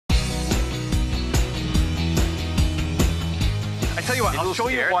tell you what, I'll show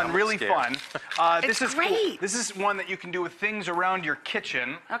you one really fun. This is great. This is one that you can do with things around your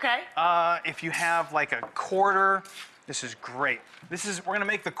kitchen. Okay. If you have like a quarter, this is great. We're gonna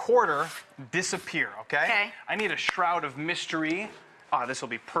make the quarter disappear, okay? Okay. I need a shroud of mystery. This will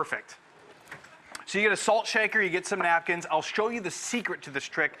be perfect. So you get a salt shaker, you get some napkins. I'll show you the secret to this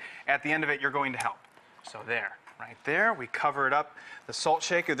trick. At the end of it, you're going to help. So there, right there, we cover it up. The salt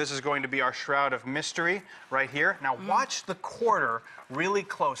shaker, this is going to be our shroud of mystery right here. Now watch the quarter really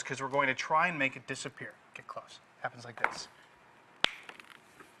close because we're going to try and make it disappear. Get close. Happens like this.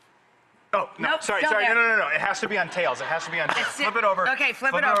 Oh, no, nope, sorry. No. It has to be on tails. It has to be on tails. Flip it over. Okay,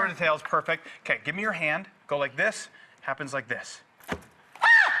 flip it over to tails. Perfect. Okay, give me your hand. Go like this. Happens like this.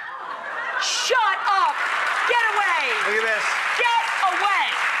 Shut up! Get away! Look at this. Get away!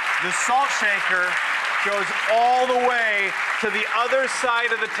 The salt shaker goes all the way to the other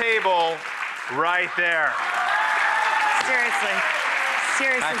side of the table, right there. Seriously.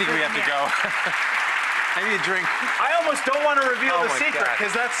 I think we have to go. I need a drink. I almost don't want to reveal the secret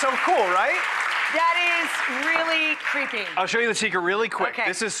because that's so cool, right? That is really creepy. I'll show you the secret really quick. Okay.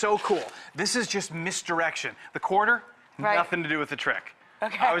 This is so cool. This is just misdirection. The quarter, nothing to do with the trick.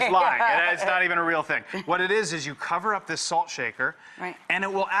 Okay. I was lying. It's not even a real thing. What it is you cover up this salt shaker, and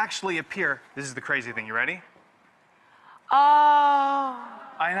it will actually appear. This is the crazy thing. You ready? Oh.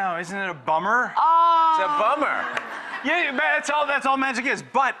 I know. Isn't it a bummer? Oh. It's a bummer. Yeah, that's all magic is.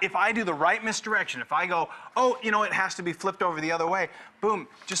 But if I do the right misdirection, if I go, oh, you know, it has to be flipped over the other way, boom,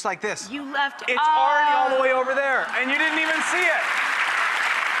 just like this. You left. It's already all the way over there, and you didn't even see it.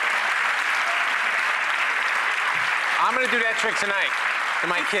 I'm gonna do that trick tonight to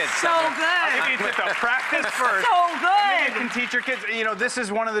my kids. So good. I think you have to practice first. So good. And then you can teach your kids. You know, this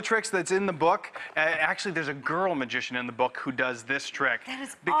is one of the tricks that's in the book. Actually, there's a girl magician in the book who does this trick. That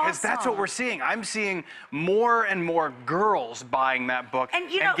is because that's what we're seeing. I'm seeing more and more girls buying that book and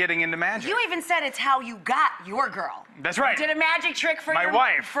getting into magic. You even said it's how you got your girl. That's right. You did a magic trick for my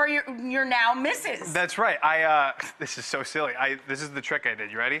wife. For your now missus. That's right. This is so silly. This is the trick I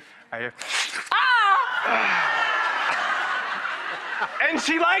did. You ready? And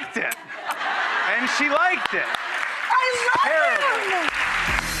she liked it. And she liked it. I love Terrible.